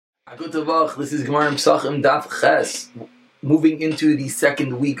Agutavach, this is Gemara Psachim Daf Ches, moving into the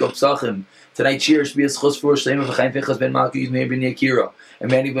second week of Psachim. Tonight, cheers, be a schos for Shleim of Chaim Pinchas ben Malki, Yud Meir ben Yakira, and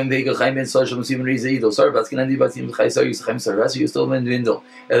Manny ben Vega, Chaim ben Sal, Shalom Simon Reza Idol. Sorry, Baskin Andi Batim Chaisar, Yus Chaim Sarvasi, you still ben Dwindle.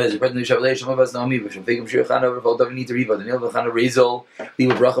 Elez, President Shavalei, Shema Bas Naomi, Basham Fegum Shir Chan over Val Davin Nita Riva, Daniel Vachana Rezol,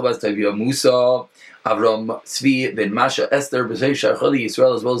 Liva Bracha Bas Tavia Musa, Avram Tzvi ben Masha Esther, Bezei Sharchali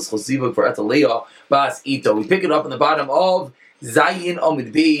Yisrael, as well as Chosivuk for Atalea Bas Ito. We pick it up in the bottom of Zayin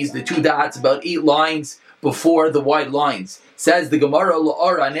Amid Beis, the two dots, about 8 lines before the wide lines. Says the Gemara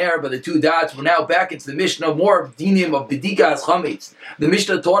La'ara Ner, but the two dots. We're now back into the Mishnah, more of dinim of Bedikas Chametz. The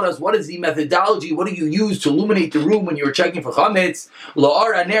Mishnah taught us what is the methodology, what do you use to illuminate the room when you're checking for Chametz.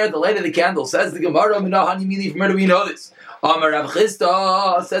 La'ara Ner, the light of the candle. Says the Gemara, Minahani Mili, from where do we know this? Amar Rav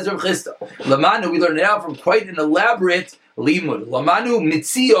Chisda, says Rav Chisda. Lamanu, we learn it out from quite an elaborate limud. Lamanu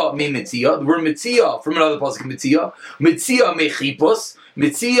mitzia me mitzia. The word mitzia from another pasuk mitzia. Mitzia me chipos.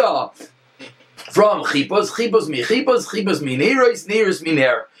 Mitzia from chipos. Chipos me chipos. Chipos me neiros. Neiros me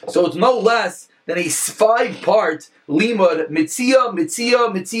ner. So it's no less than a 5-part limud. Mitzia, mitzia,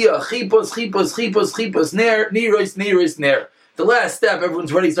 mitzia. Chipos, chipos, chipos, chipos. Ner, neiros, neiros, ner. The last step,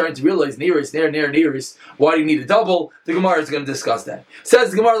 everyone's already starting to realize neiros, ner, ner, neiros. Why do you need a double? The Gemara is going to discuss that.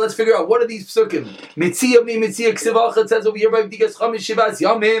 Says the Gemara, let's figure out what are these psukim. Mitzia me mitzia ksivach. It says over here by B'dikas Chametz Shivas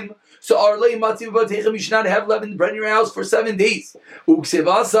Yamim. So our lay matziv b'teichem, you should not have leaven bread in your house for 7 days.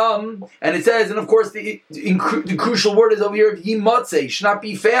 Uksivasam, and it says, and of course the crucial word is over here, yimatzeh, should not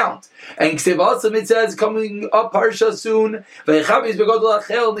be found. And ksivasam, it says, coming up parsha soon. And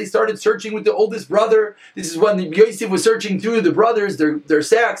they started searching with the oldest brother. This is when Yosef was searching through the brothers, their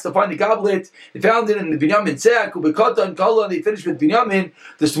sacks to find the goblet. They found it in the Binyamin sack. Ubekata and Kala, and they finished with Binyamin,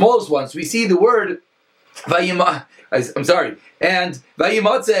 the smallest one. So we see the word Vayima. I'm sorry. And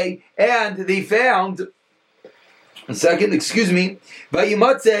Vayimatze, and they found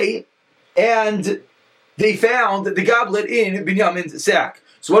Vayimatze, and they found the goblet in Binyamin's sack.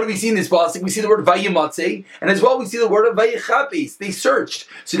 So what do we see in this pasuk? We see the word Vayimatze, and as well we see the word of Vayichapes. They searched.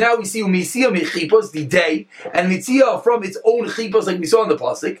 So now we see Umisia mechipos, the day, and Mitzia from its own chipos, like we saw in the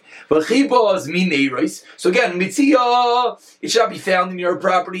pasuk. But chipos mean neiros. So again, Mitzia, it shall be found in your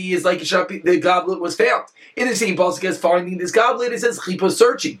property, is like it shall be, the goblet was found. In the same pasuk as finding this goblet, it says chipos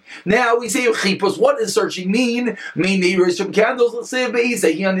searching. Now we say chipos. What does searching mean? Main neiros from candles. Let's say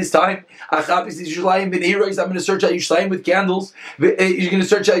here on this time. Achapis is Yerushalayim b'neiros. I'm going to search out Yerushalayim with candles. You're going to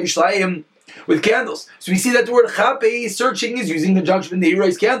search out Yerushalayim with candles. So we see that the word chape, searching, is using conjunction with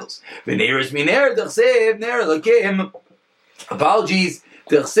neiros candles. V'neiros miner d'chsev ner elakim. Apologies.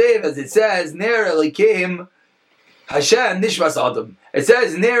 D'chsev, as it says, ner elakim Hashem nishmas adam. It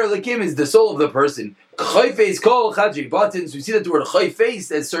says ner elakim is the soul of the person. Chayfeis kol chadri buttons. We see that the word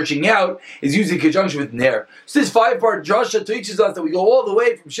chayfeis, as searching out, is used in conjunction with ner. So this 5-part drasha teaches us that we go all the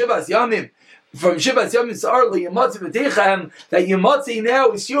way from Shivas Yamim. From Shivas Yamim Sa'arli Yamatzi V'teichem, that Yamatzi now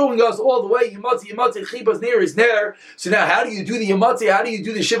is showing us all the way Yamatzi Chibas Ner is Ner. So now how do you do the Yamatzi? How do you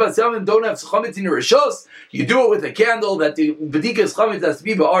do the Shivas Yamim? Don't have Chametz in your Rishos. You do it with a candle that the B'dikas Chametz has to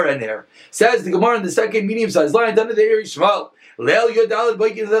be Ba'ara Ner. Says the Gemara in the second medium-sized line, under the Eri Shmal. Leil Yodalad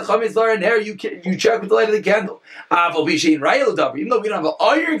Boikin the Chametz Lar and Hair, you check with the light of the candle. Aval Bishin Rayel Davar. Even though we don't have an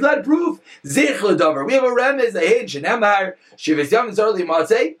ironclad proof, Zich Davar. We have a remez, a hinge, an Emar, Shivas Yamim Sa'arli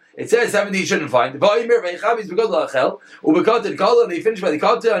Yamatzi. It says 70 you shouldn't find. And they finish by the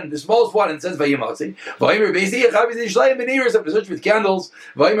kata and the smallest one, and it says Vayimatzi. Have to search with candles.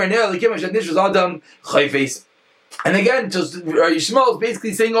 And again, just Yishmael is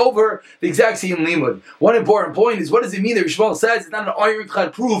basically saying over the exact same limud. One important point is, what does it mean that Yishmael says it's not an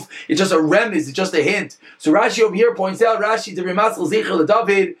ironclad proof, it's just a remez, it's just a hint. So Rashi over here points out, Rashi to Rimatzal Zeichel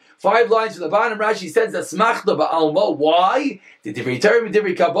David, 5 lines from the bottom, Rashi says that Smachta Ba'alma. Why? The Divrei Torah and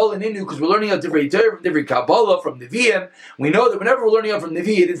Divrei Kabbalah in Inu, because we're learning out Divrei Torah from Divrei Kabbalah from Nevi'im. We know that whenever we're learning out from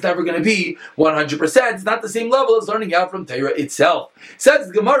Nevi'im, it's never going to be 100%. It's not the same level as learning out from Torah itself. Says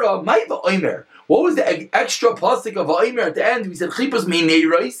the Gemara, Ma'va Omer. What was the extra plastic of Omer at the end? We said Chipos mean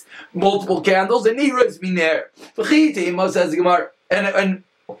neiros, multiple candles, and neiros mean ner. Says the Gemara, and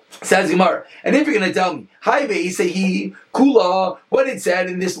says Gemara, and if you're going to tell me, Hi Beisehi Kula, what it said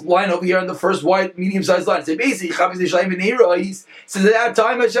in this line over here on the first wide, medium-sized line, it said basically Chavis Yishlayim and Neiros. So at that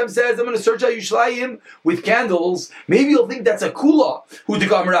time Hashem says, I'm going to search out Yishlayim with candles. Maybe you'll think that's a Kula. Who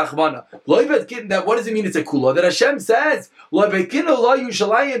Tikam Rachmana? That what does it mean? It's a Kula that Hashem says. I'm not going to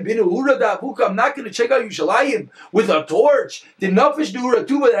check out Yushalayim with a torch. The Nafish Nura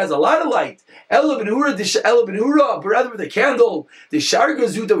Tuba that has a lot of light. Ela ben Hura, but rather with a candle. The Sharga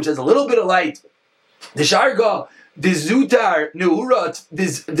Zuta, which has a little bit of light. The Sharga Dizutar Neurat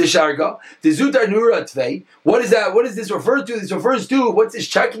Disharga, Dizutar Neurat Tvei. What is that? What does this refer to? This refers to what's this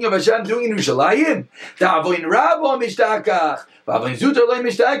checking of Hashem doing in Yerushalayim? Ta'avoin Rabba Mishtakach. This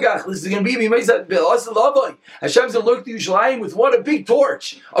is going to be Hashem's going to look to Yerushalayim with what? A big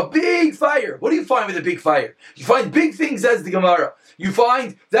torch, a big fire. What do you find with a big fire? You find big things, says the Gemara. You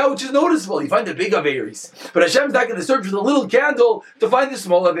find that which is noticeable. You find the big Averis. But Hashem's not going to search with a little candle to find the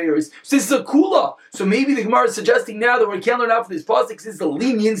small Averis. So this is a kula. So maybe the Gemara is suggesting now that we can't learn out from this pasuk. This is the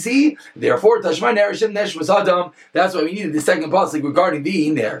leniency. Therefore, Tashma Nereshim Neshmas Adam. That's why we needed the second pasuk regarding the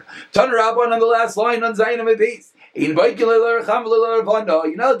in there. Tan Rabban on the last line on Zayin on my base. You're not allowed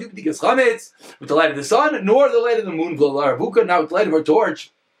to do b'dikas chametz with the light of the sun, nor the light of the moon, now with the light of a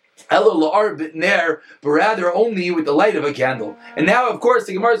torch. But rather only with the light of a candle. And now, of course,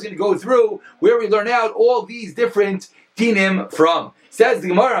 the Gemara is going to go through where we learn out all these different dinim from. Says the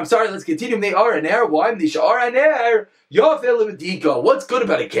Gemara, I'm sorry, let's continue. They are an air. Why? What's good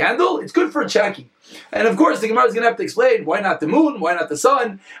about a candle? It's good for checking. And of course, the Gemara is going to have to explain why not the moon, why not the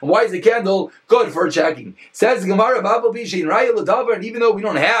sun, and why is the candle good for checking. Says the Gemara, and even though we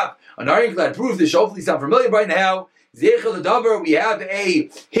don't have an ironclad proof, this should hopefully sound familiar by now. We have a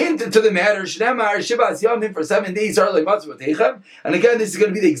hint to the matter. For 7 days. And again, this is going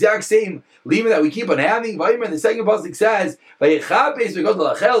to be the exact same lima that we keep on having. The second pasuk says, he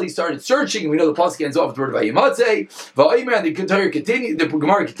started searching, and we know the pasuk ends off with the word Vayimatze. And the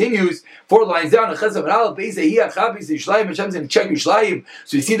Gemara continues 4 lines down. Hashem's going to check Yerushalayim.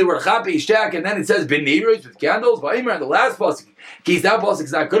 So you see the word Chape, check, and then it says Ben Neiros with candles. And the last pasuk, in case that pasuk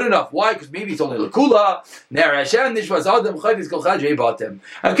is not good enough. Why? Because maybe it's only Lakula.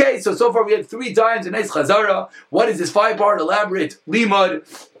 Okay, so far we had 3 times a nice chazara. What is this 5-part elaborate limud?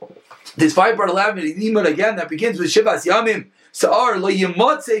 This 5-part elaborate limud again that begins with Shivas Yamim. Sa'ar lo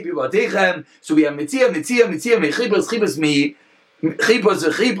yimotze b'vatechem. So we have mitzia, mechibas mi.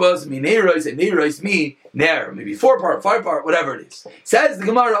 Chipos, mi neiros, and neiros mi ner. Maybe 4-part, 5-part, whatever it is. Says the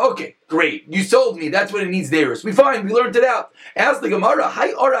Gemara, okay, great. You sold me. That's what it means, neiros. We learned it out. Ask the Gemara,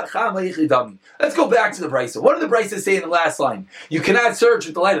 let's go back to the Brisa. What do the Brisa say in the last line? You cannot search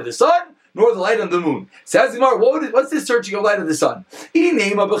with the light of the sun, nor the light of the moon. Says the Gemara, what's this searching of light of the sun? If you're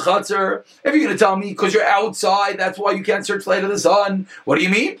going to tell me, because you're outside, that's why you can't search light of the sun. What do you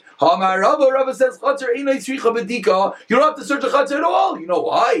mean? Rava says, you don't have to search the chatzar at all. You know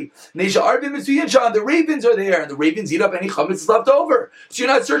why? The ravens are there, and the ravens eat up any chametz left over. So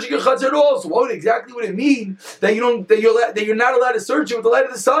you're not searching your chatzar at all. So what would it mean that you're not allowed to search it with the light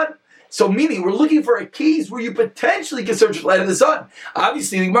of the sun? So meaning, we're looking for a case where you potentially can search with the light of the sun.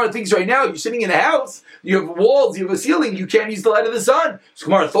 Obviously, the Gemara thinks right now, you're sitting in a house, you have walls, you have a ceiling, you can't use the light of the sun. So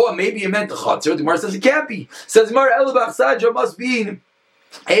Gemara thought maybe it meant the chatzar. The Gemara says it can't be. Says Gemara, Elabach Sadja must be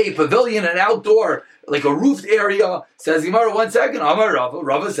a pavilion, an outdoor, like a roofed area. Says Gemara, 1 second. Amar Rava.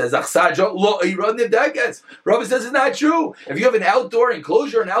 Rava says, Rava says it's not true. If you have an outdoor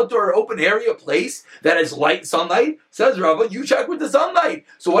enclosure, an outdoor open area, place that has light, sunlight, says Rava, you check with the sunlight.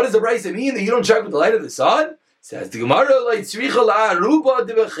 So what does the Brisa mean that you don't check with the light of the sun? Says the Gemara,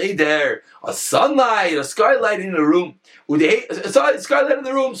 a sunlight, a skylight in a room. A skylight in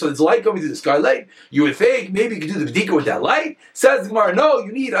the room, so there's light coming through the skylight. You would think maybe you could do the b'dika with that light. Says the Gemara, no,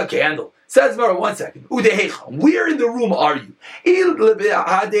 you need a candle. Says Gemara, 1 second. Where in the room are you? If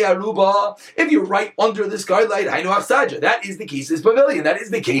you're right under the skylight, that is the case with this pavilion. That is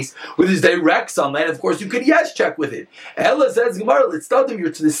the case with this direct sunlight. Of course, you could check with it. Ella says Gemara, let's tell them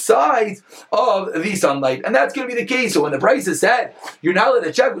you're to the sides of the sunlight, and that's going to be the case. So when the Brisa said you're not allowed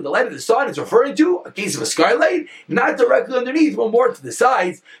to check with the light of the sun, it's referring to a case of a skylight, not directly underneath, but more to the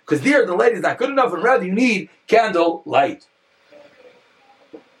sides, because there the light is not good enough, and rather you need candle light.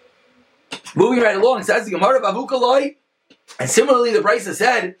 Moving right along, says the Gemara of Avukaloi, and similarly the Brisa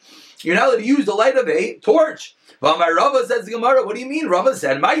said, you're not allowed to use the light of a torch. Rava says the Gemara, what do you mean? Rava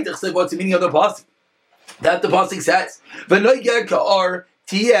said, what's the meaning of the pasuk? That the pasuk says, and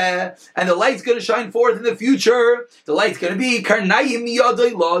the light's going to shine forth in the future. The light's going to be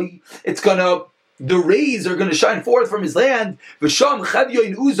the rays are going to shine forth from his land, and from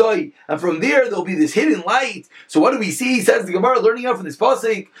there there'll be this hidden light. So what do we see? Says the Gemara, learning out from this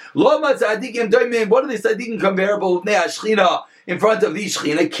pasuk. What are the tzaddikim comparable in front of the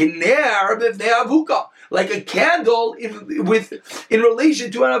shechina? Like a candle in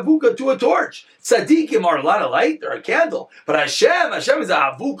relation to an avuka, to a torch. Tzaddikim are a lot of light, they're a candle. But Hashem is a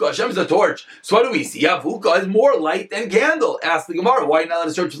avuka, Hashem is a torch. So what do we see? Avuka is more light than candle. Ask the Gemara, why not let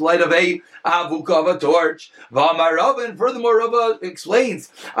us search the light of a avuka, of a torch? And furthermore, Rava explains,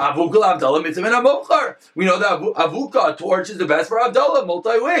 avuka Avdallah mitzvah and amochar. We know that avuka, a torch, is the best for Avdallah,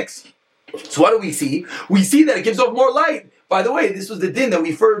 multi-wicks. So what do we see? We see that it gives off more light. By the way, this was the din that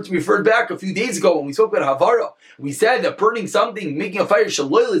we referred back a few days ago when we spoke about Havara. We said that burning something, making a fire,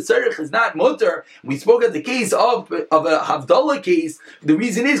 shaloy l'tzarich, is not mutter. We spoke at the case of a Havdalah case. The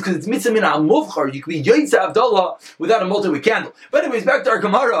reason is because it's mitzvah min ha'muvchar. You can be yoytze Havdalah without a mutter with candle. But anyways, back to our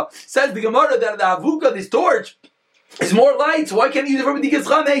Gemara. Says the Gemara that the Avuka, this torch, is more light, so why can't you use it for B'dikas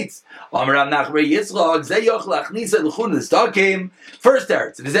Chametz? First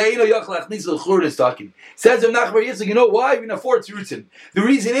teretz. Says Rav Nachman Yitzchak, you know why? We're going to force Rutzen. The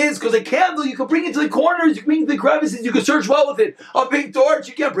reason is because a candle, you can bring it to the corners, you can bring it to the crevices, you can search well with it. A big torch,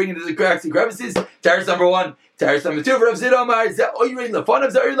 you can't bring it to the cracks and crevices. Teretz number one. Teretz number two, Rav Zid Amar,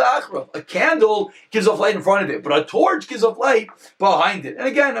 a candle gives off light in front of it, but a torch gives off light behind it. And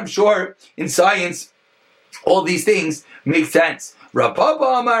again, I'm sure in science, all these things make sense. Rav Papa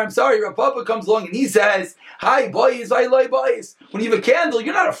Amar, Rav Papa comes along and he says, hi, boys, I like boys. When you have a candle,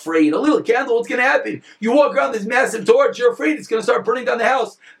 you're not afraid. A little candle, what's going to happen? You walk around this massive torch, you're afraid it's going to start burning down the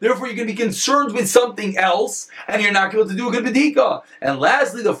house. Therefore, you're going to be concerned with something else, and you're not going to be able to do a good bedika. And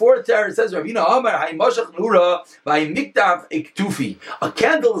lastly, the fourth teretz says, Ravina Amar, hay mashach nura, vay miktav iktufi. A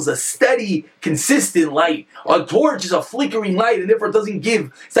candle is a steady, consistent light. A torch is a flickering light, and therefore it doesn't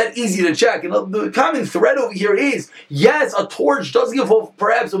give. It's not easy to check. And the common thread over here is, yes, a torch does give off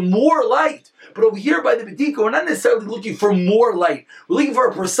perhaps more light. But over here by the Bedika, we're not necessarily looking for more light. We're looking for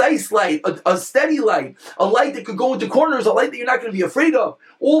a precise light, a steady light, a light that could go into corners, a light that you're not going to be afraid of,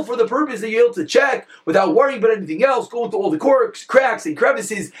 all for the purpose that you're able to check without worrying about anything else, go into all the cracks and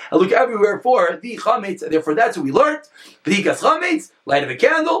crevices, and look everywhere for the chametz. And therefore, that's what we learned. Bedikas chametz, light of a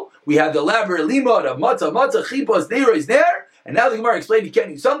candle. We have the elaborate limud of matzah, chippos, neira is there. And now the Gemara explained you can't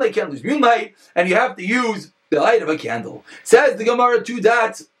use sunlight, can't use moonlight, and you have to use the light of a candle. Says the Gemara to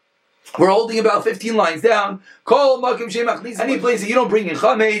that. We're holding about 15 lines down. Any place that you don't bring in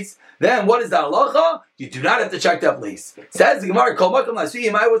chametz, then what is the halacha? You do not have to check that place. Says the Gemara, Kol Makam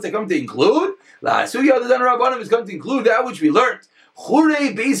La'asuyim, what's it come to include? La'asuyim, other than Rabbanim, is going to include that which we learned. Chure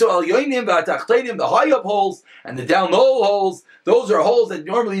Beiso Al Yoinim V'Atachteinim, the high up holes and the down low holes. Those are holes that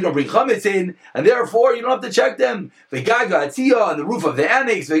normally you don't bring chametz in, and therefore you don't have to check them. V'Gaga Atziyah on the roof of the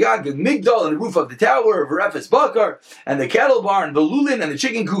annex, V'Gaga Migdal on the roof of the tower, V'Refes Bakar, and the cattle barn, V'Lulin and the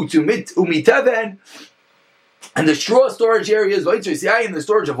chicken coop to Umiteven. And the straw storage areas, V'Itzoy Siyayin, the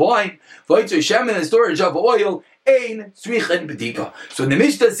storage of wine, V'Itzoy Shemen, the storage of oil, Ein Tzrichen B'Dika. So the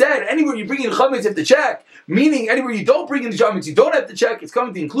Mishnah said, anywhere you bring in chametz, you have to check. Meaning, anywhere you don't bring in the chametz, you don't have to check. It's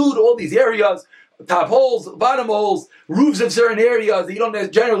coming to include all these areas, top holes, bottom holes, roofs of certain areas that you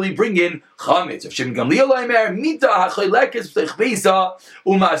don't generally bring in chametz. If you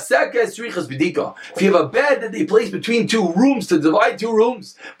have a bed that they place between two rooms to divide two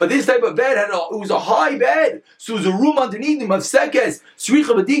rooms, but this type of bed it was a high bed, so there's a room underneath him of sekes,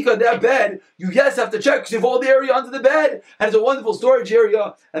 sricha b'dika, that bed, you have to check because you have all the area under the bed, and it's a wonderful storage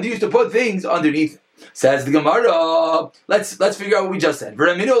area, and they used to put things underneath it. Says the Gemara, let's figure out what we just said.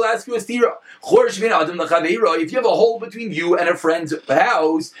 Veraminu will ask you a stira. If you have a hole between you and a friend's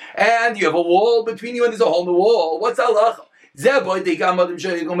house, and you have a wall between you and there's a hole in the wall, what's halacha? Each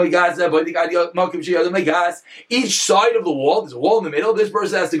side of the wall, there's a wall in the middle. This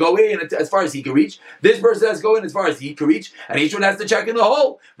person has to go in as far as he can reach. This person has to go in as far as he can reach. And each one has to check in the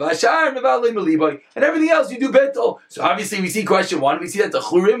hole. And everything else you do betel. So obviously we see question one. We see that the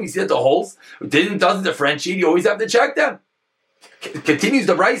churim, we see that the holes doesn't differentiate. You always have to check them. Continues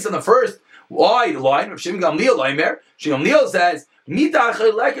the rice on the first line of Shimon Gamliel says, if you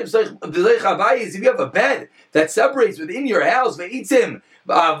have a bed that separates within your house, so during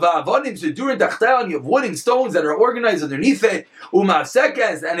Tachtel, you have wooden stones that are organized underneath it, and there's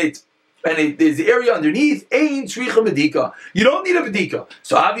the area underneath, you don't need a bedika.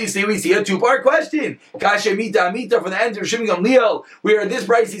 So obviously we see a two-part question. Kasha mita for the answer of Shimon Gamliel, where in this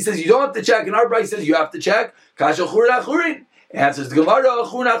price he says you don't have to check, and our price says you have to check. Kasha churin achurin. Answers the Gemara,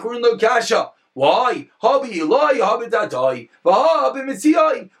 churin achurin lo kasha. Why? When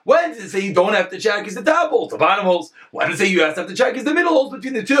does it say you don't have to check is the top holes, the bottom holes? When does it say you have to check is the middle holes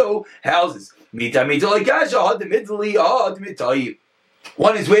between the two houses?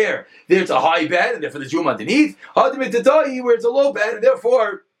 One is where there's a high bed and therefore there's room underneath. Where it's a low bed and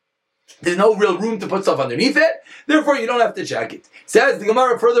therefore there's no real room to put stuff underneath it. Therefore you don't have to check it. Says the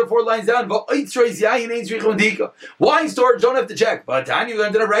Gemara further 4 lines down. Wine storage don't have to check. But Tanya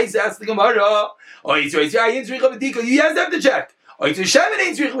learned in a race. Ask the Gemara. You have to have to check.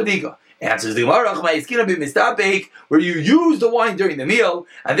 Answers the Gemara, where you use the wine during the meal,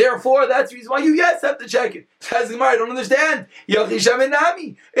 and therefore that's the reason why you have to check it. Says the Gemara, I don't understand.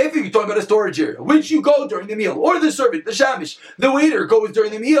 If you're talking about a storage area, which you go during the meal, or the servant, the shamish, the waiter goes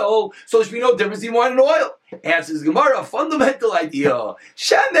during the meal, so there should be no difference in wine and oil. Answers the Gemara, a fundamental idea.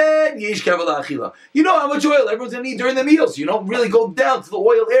 Shaman yesh kavala achila. You know how much oil everyone's going to need during the meal, so you don't really go down to the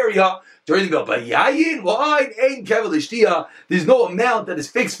oil area during the meal. But yayin, wine, ain't kavala shtia. There's no amount that is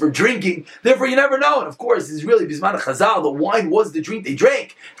fixed for drinking. Therefore, you never know. And of course, this is really bisman chazal. The wine was the drink they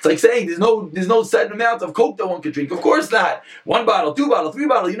drank. It's like saying there's no set amount of coke that one could drink. Of course not. 1 bottle, 2 bottle, 3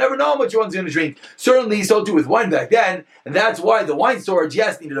 bottle. You never know how much one's going to drink. Certainly, so too with wine back then. And that's why the wine storage,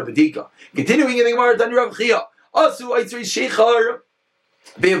 yes, needed a bedika. Continuing in the Gemara, Tanu Rav Chia. Also, Eitzri Sheikhar.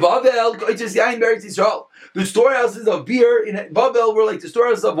 Be'Bavel, Eitzri Yain Be'Eretz Yisrael. The storehouses of beer in Babel were like the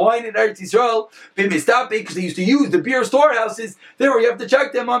storehouses of wine in Eretz Yisrael. Because they used to use the beer storehouses. Therefore, you have to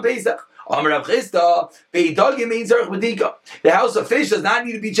check them on Pesach. The house of fish does not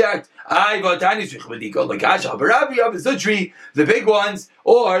need to be checked. The big ones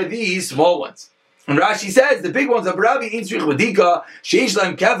or the small ones. And Rashi says the big ones of Ravi in Srich Vadika, Sheish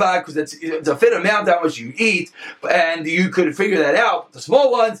Lam Keva, because it's a fit amount how much you eat, and you could figure that out. The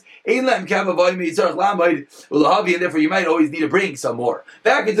small ones, Ein Lam Keva Vaymi Yitzarach Lambaid Ulahavi, and therefore you might always need to bring some more.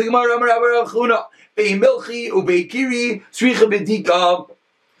 Back into Gemara, Amar Rav Chuna, Bei Milchi Ubei Kiri Srich Vadika,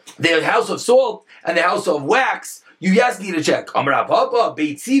 the house of salt and the house of wax. You need to check. Amar Papa,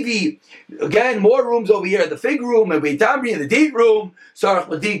 Beit Sivi. Again, more rooms over here. The fig room, and Beit Tamri, and the date room. Sarach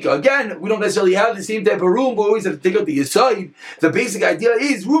Madika. Again, we don't necessarily have the same type of room, but we always have to take out the aside. The basic idea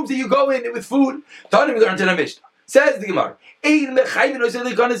is rooms that you go in with food. Tanim learned in a Mishnah. Says the Gemara. You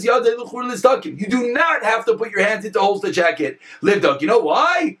do not have to put your hands into holes to check it. Livdok. You know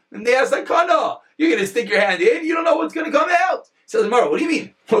why? And they ask like Kana. You're going to stick your hand in. You don't know what's going to come out. Says the Gemara. What do you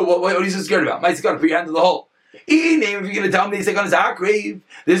mean? What are you so scared about? Might got to put your hand in the hole. If you're going to tell me they on his grave,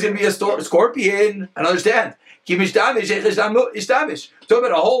 there's going to be a scorpion. I don't understand. Talk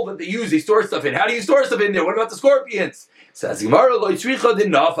about a hole that they use, they store stuff in. How do you store stuff in there? What about the scorpions? Says Gemara,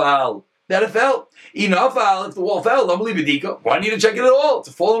 that it fell. If the wall fell, why do you need to check it at all? It's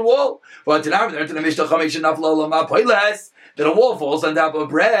a fallen wall. That a wall falls on top of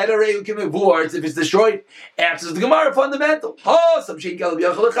bread, or if it's destroyed. Answers the Gemara fundamental.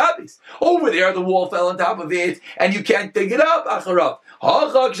 Over there, the wall fell on top of it, and you can't dig it up.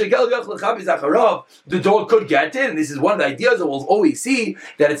 The dog could get in, and this is one of the ideas that we'll always see,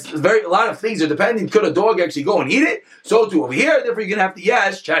 that it's a lot of things are dependent. Could a dog actually go and eat it? So too over here, therefore you're going to have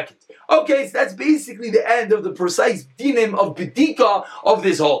to, check it. Okay, so that's basically the end of the precise dinim of bedika of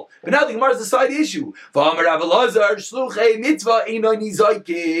this hole. But now the Gemara is the side issue. We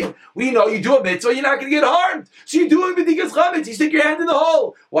know you do a mitzvah, you're not going to get harmed. So you're doing bedika's chametz, you stick your hand in the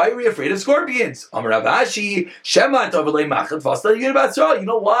hole. Why are we afraid of scorpions? You know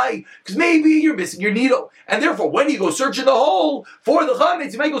why? Because maybe you're missing your needle. And therefore, when you go search in the hole for the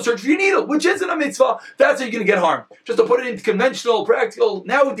chametz, you might go search for your needle, which isn't a mitzvah. That's how you're going to get harmed. Just to put it into conventional, practical,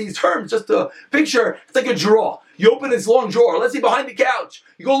 now with these terms, just a picture, it's like a drawer. You open this long drawer, let's say behind the couch.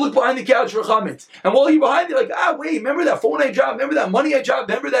 You go look behind the couch for chametz. And while you're behind it, like, wait, remember that phone I dropped? Remember that money I dropped?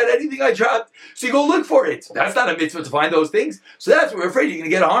 Remember that anything I dropped? So you go look for it. That's not a mitzvah to find those things. So that's what we're afraid you're going to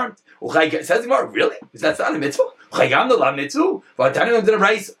get harmed. Says Gemara, really? Is that not a mitzvah?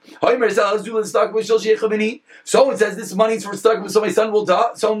 Someone says this money is for stuck, so my son will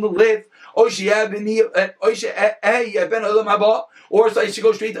die, someone will live. Or so I should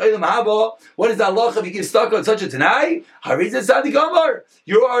go straight to Olam Haba. What is that law if you give stuck on such a Tanai? Harizah Tzadi Gamar.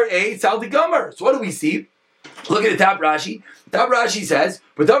 You are a Tzadi Gamar. So what do we see? Look at the top Rashi. Top Rashi says,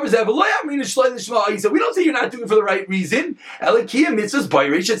 but he said, we don't say you're not doing it for the right reason. You're giving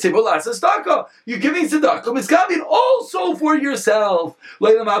tzedakah, miskavin, also for yourself.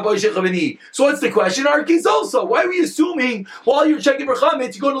 So what's the question? Our case also. Why are we assuming while you're checking for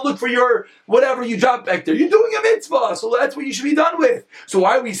chametz, you're going to look for your whatever you dropped back there? You're doing a mitzvah, so that's what you should be done with. So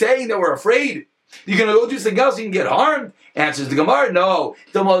why are we saying that we're afraid you're going to go do something else, you can get harmed? Answers the Gemara, no.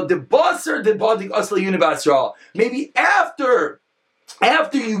 Maybe after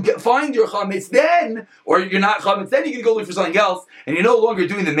you find your chametz, then, or you're not chametz, then you're going to go look for something else, and you're no longer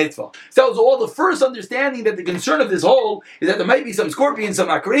doing the mitzvah. So that was all the first understanding that the concern of this hole is that there might be some scorpions, some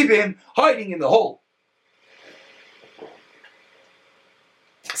akribim, hiding in the hole.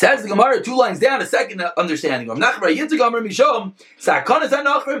 Says the Gemara, 2 lines down, a second understanding.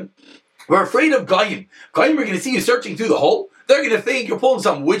 We're afraid of Goyim. Goyim are going to see you searching through the hole. They're going to think you're pulling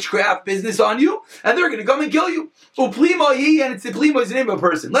some witchcraft business on you, and they're going to come and kill you. Uplima yi, and it's the plima is the name of a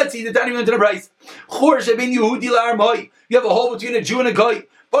person. Let's see the Tani went to the price. You have a hole between a Jew and a Goy.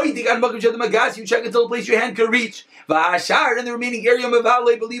 You check until the place your hand can reach. And the remaining area,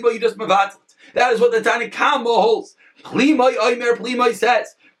 you just mavatl. That is what the Tana Kama holds. Plimai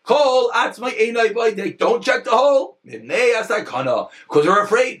says, Call atzmai einai boy. They don't check the hole. Because we're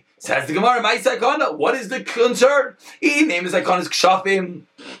afraid. Says the Gemara, my sakana. What is the concern? His name is sakana's kshafim.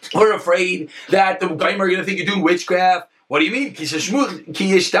 We're afraid that the guy are going to think you're doing witchcraft. What do you mean?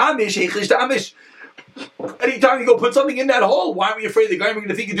 Anytime you go put something in that hole, why are we afraid the guy are going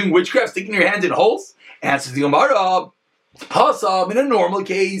to think you're doing witchcraft, sticking your hands in holes? Answers the Gemara. Hasam, in a normal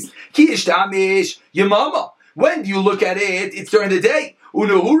case, kiyishtamish yamama. When do you look at it? It's during the day.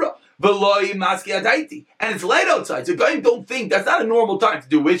 Unuhura. And it's light outside, so guys don't think that's not a normal time to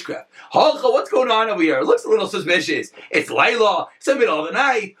do witchcraft. Halcha, what's going on over here? It looks a little suspicious. It's Laila, it's the middle of the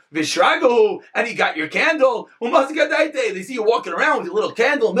night, Vishragu, and you got your candle. They see you walking around with your little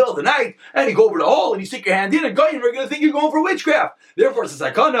candle in the middle of the night, and you go over the hole and you stick your hand in, and guys are going to think you're going for witchcraft. Therefore, it's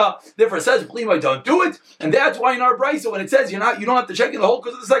a sakana. Therefore, it says, Plima, don't do it. And that's why in our brisa, when it says you don't have to check in the hole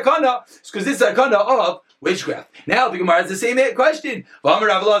because of the sakana, it's because this sakana of witchcraft. Now the Gemara has the same question.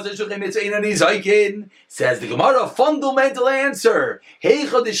 Says the Gemara, fundamental answer.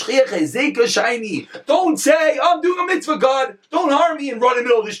 Don't say, I'm doing a mitzvah, God. Don't harm me and run in the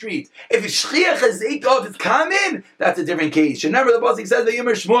middle of the street. If it's shchiach hazeka, if it's common, that's a different case. Remember the pasuk says,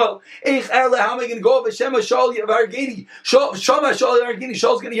 Shmuel, how am I going to go over Shema Shal Yargini? Shama Shal Yargini,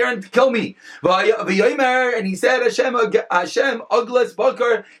 Shal's going to hear and kill me. And he said, Hashem Uglas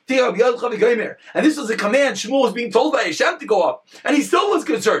Bakar Tiab Yadcha V'Gomer. And this was a command Shmuel was being told by Hashem to go up. And he still was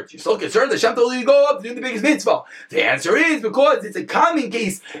concerned. You're still concerned that Hashem told you to go up to do the biggest mitzvah. The answer is because it's a common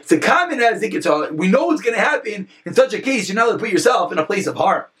case. It's a common as we know what's going to happen. In such a case, you're not going to put yourself in a place of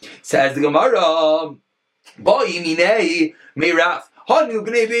harm. Says the Gemara, Meiraf. Hanu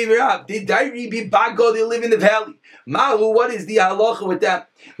b'nei Meiraf. Did Dairi be Bago? They live in the valley. Mahu, what is the halacha with them?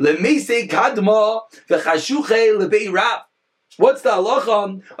 Lemeise kadma v'chashuche lebeiraf. What's the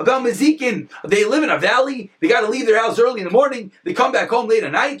halacha about mazikin? They live in a valley. They got to leave their house early in the morning. They come back home late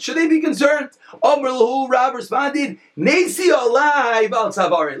at night. Should they be concerned? Amr lahu, Rav responded, Nesi alive al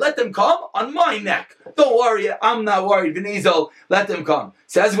tzavari. Let them come on my neck. Don't worry, I'm not worried. V'nezel, let them come.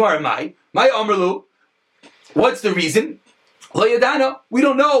 Says my Amr lahu. What's the reason? Lo yadana. We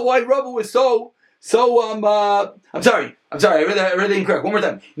don't know why Rav was I'm sorry, I read it incorrect. One more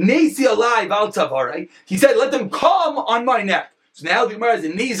time. Nesi alive al tzavari. He said, let them come on my neck. So now the Gemara is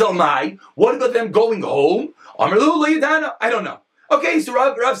in Nizal Mai. What about them going home? Amr lahu lo yadana. I don't know. Okay, so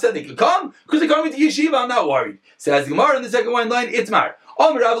Rav said they could come because they're coming to yeshiva. I'm not worried. Says the Gemara in the second line, Itmar.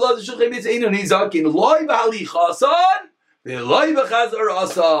 Amr Rav lo shulchem nizakin loy v'hali chasan v'loy v'chazar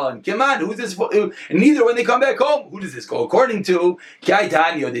asan. Come on, who's this? And neither when they come back home. Who does this go according to? Kai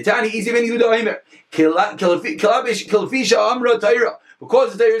Tanya, the Tani Easy Ben Yehuda Omer. Kilafisha Amra Taira.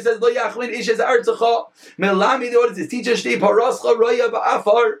 Because the Torah says, Lo Yachlin Ishes Artzacha, Melami, what does this teach us? That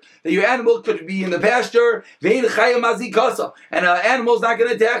your animal could be in the pasture, Vein Chaya Mazikasa, and an animal's not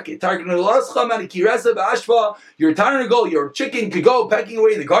going to attack it. Your tarnagol, your chicken could go pecking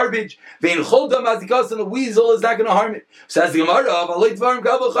away the garbage, Vein Cholda Mazikasa, and the weasel is not going to harm it. Says the Gemara,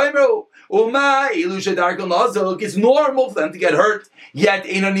 it's normal for them to get hurt. Yet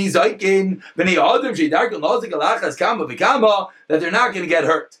that they're not going to get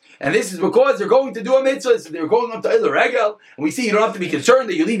hurt. And this is because they're going to do a mitzvah. So they're going up to Eiler Regel. And we see you don't have to be concerned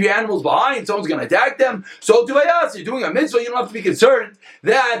that you leave your animals behind, someone's going to attack them. So to us, you're doing a mitzvah, you don't have to be concerned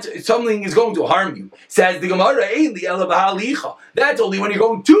that something is going to harm you. Says the Gemara, that's only when you're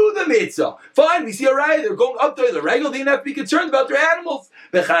going to the mitzvah. Fine, we see a right, they're going up to Eiler Regel, they don't have to be concerned about their animals.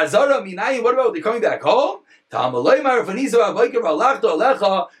 What about they're coming back home? Go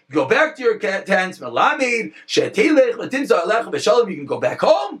back to your tents. You can go back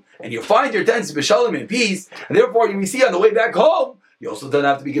home and you find your tents b'shalom in peace. And therefore, we see on the way back home, you also don't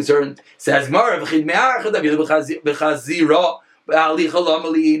have to be concerned. Says Gemara, now we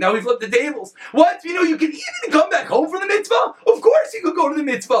flip the tables. What? You can even come back home from the mitzvah? Of course you could go to the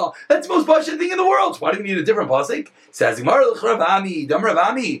mitzvah. That's the most bashful thing in the world. So why do we need a different pasuk? Says Gemara, Kol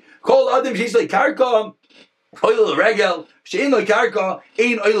Adam Sheish Karka. Oil regel, she'in lo karka,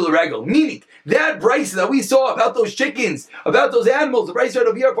 ein oil regel. Meaning that brisa that we saw about those chickens, about those animals, the brisa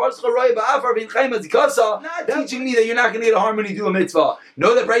of here, not teaching me that you're not going to get a harm when you do a mitzvah.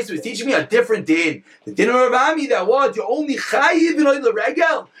 No, that brisa was teaching me a different din. The din of Ravami that what you only chayiv in oil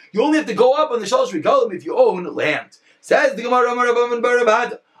regel. You only have to go up on the shalosh regalim if you own land. Says the Gemara, when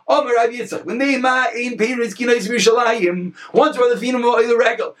they once were the phenom of the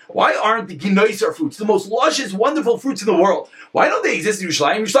regal. Why aren't the ginoiser fruits, the most luscious, wonderful fruits in the world? Why don't they exist in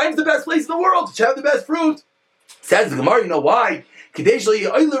Yerushalayim? Yerushalayim is the best place in the world to have the best fruit. Says the Gemara, you know why? We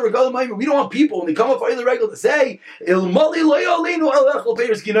don't want people when they come up Oiler Regal to say, we don't want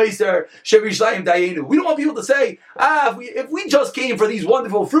people to say, if we just came for these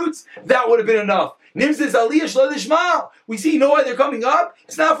wonderful fruits, that would have been enough. Nim says, we see why they're coming up.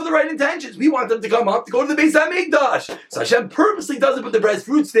 It's not for the right intentions. We want them to come up to go to the Beis HaMikdash. So Hashem purposely doesn't put the best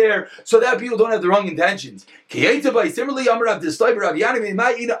fruits there so that people don't have the wrong intentions. Similarly, the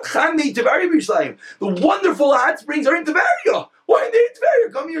wonderful hot springs are in Tiberia. Why are they in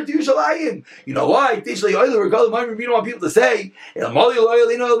Tiberia? Come here to Yerushalayim. You know why? We don't want people to say, if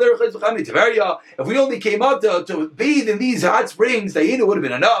we only came up to bathe in these hot springs, it would have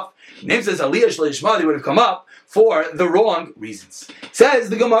been enough. Nim says, Aliyah they would have come up for the wrong reasons. Says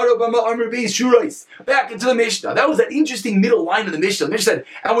the Gemara of Amar Beis Shurais. Back into the Mishnah. That was an interesting middle line of the Mishnah. The Mishnah said,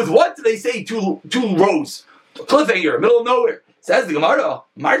 and with what do they say two rows? Cliffhanger, middle of nowhere. Says the Gemara,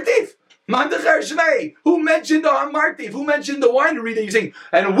 Martiv. Who mentioned the Martiv? Who mentioned the winery that you're saying?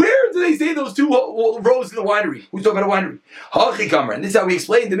 And where do they say those two rows in the winery? Who's talking about a winery? And this is how we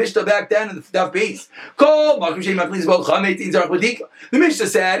explained the Mishnah back then in the Daf base. The Mishnah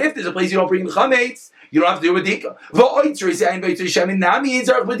said, if there's a place you don't bring the chametz, you don't have to do a bedika.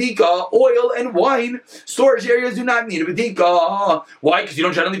 Oil and wine storage areas do not need a bedika. Why? Because you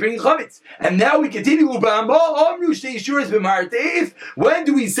don't generally bring the chametz. And now we continue. When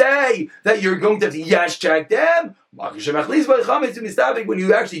do we say that you're going to have to yash check them? When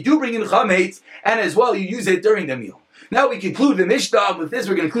you actually do bring in chametz, and as well you use it during the meal. Now we conclude the Mishnah. With this,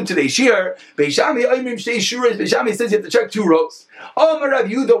 we're going to conclude today's shir. Beis Shammai says you have to check two rows. Amar Rav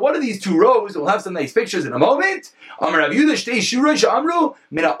Yehuda, what are these two rows? We'll have some nice pictures in a moment. Amar Rav Yehuda, shtei shuros amru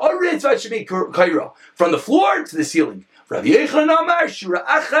mina aretz v'shemei kaira, from the floor to the ceiling. Rav Yochanan Amar shura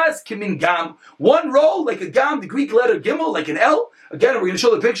achas kimin gam, one row like a gam, the Greek letter gimel, like an L. Again, we're going to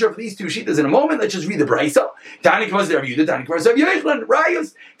show the picture of these two shitas in a moment. Let's just read the Brisa. Tani kavaz Rav Yehuda, Tani kavaz Rav Yochanan,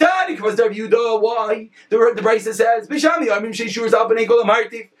 Rayos, Tani kavaz Rav Yehuda. Why? The Brisa says, B'shami amrim shei shuras al b'nei kol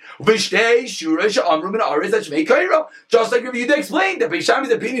amartiv, v'shtei shuras amru min haaretz v'shemei kaira. Just like Rav Yehuda explained, that Beis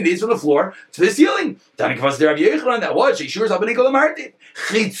Shammai's opinion is from the floor to the ceiling. Tani kavaz Rav Yochanan, that was shei shuras al b'nei kol amartiv.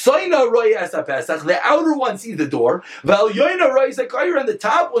 Chitzoyna royas haPesach, the outer one sees the door. V'alyoyna royas haKaira, and the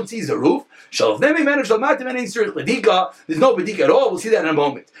top one sees the roof. Shalov nemi menu shalmatim and ein tzarich bedika. There's no bedika at all. We'll see that in a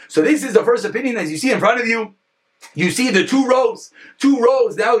moment. So this is the first opinion, as you see in front of you. You see the two rows.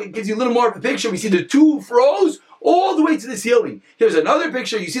 Now it gives you a little more of a picture. We see the two rows all the way to the ceiling. Here's another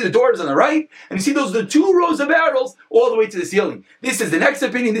picture. You see the doors on the right, and you see the two rows of barrels all the way to the ceiling. This is the next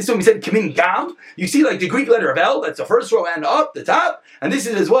opinion. This one we said Kimin Gam. You see like the Greek letter of L, that's the first row and up, the top. And this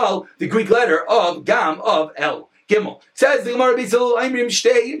is as well the Greek letter of Gam of L. Gimel. Says the Gemara Beis Hillel, Aimrim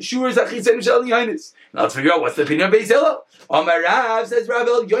Shtei, Shuras Achitzenu Shel Yonis. Now let's figure out what's the opinion of Beis Hillel. Amar Rav, says Rav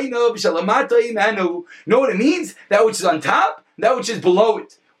El Yoino, B'Shalamata Imanu. Know what it means? That which is on top, that which is below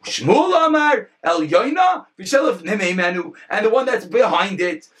it. Shmuel Amar, El Yoina, B'Shalaf Imanu. And the one that's behind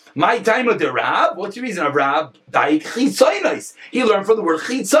it. My time of the Rav, what's the reason of Rav? Daik Chitzainis. He learned from the word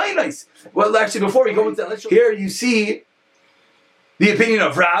Chitzainis. Well, actually, before we go into that, here you see the opinion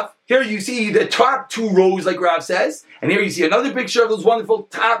of Rav. Here you see the top two rows, like Rav says. And here you see another picture of those wonderful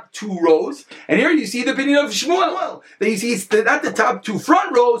top two rows. And here you see the opinion of Shmuel. Then you see not the top two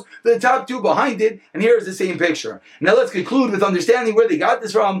front rows, the top two behind it. And here is the same picture. Now let's conclude with understanding where they got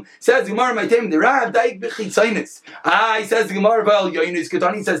this from. Says the Gemara, my time, the Rav, Daik B'Chitzainis. He says the Gemara,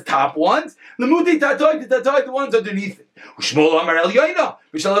 He says top ones. The ones underneath it. Shmuel Amar El Yoina,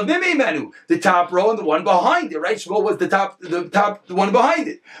 B'Shalav Nimei Menu, the top row and the one behind it, right? Shmuel was the one behind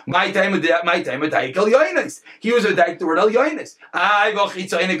it. My time of Daik El Yoinis. He was a Daik the word El Yoinis.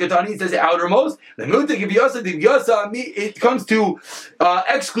 He says the outermost. It comes to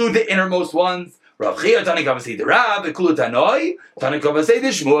exclude the innermost ones. Rav Chia Tani Kavasei the Rav, the Kula Tanoi, Tani Kavasei the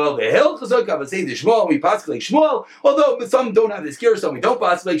Shmuel, the Hilchazot Kavasei the Shmuel. We pass like Shmuel, although some don't have this gear, some we don't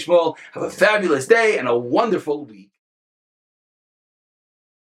pass like Shmuel. Have a fabulous day and a wonderful week.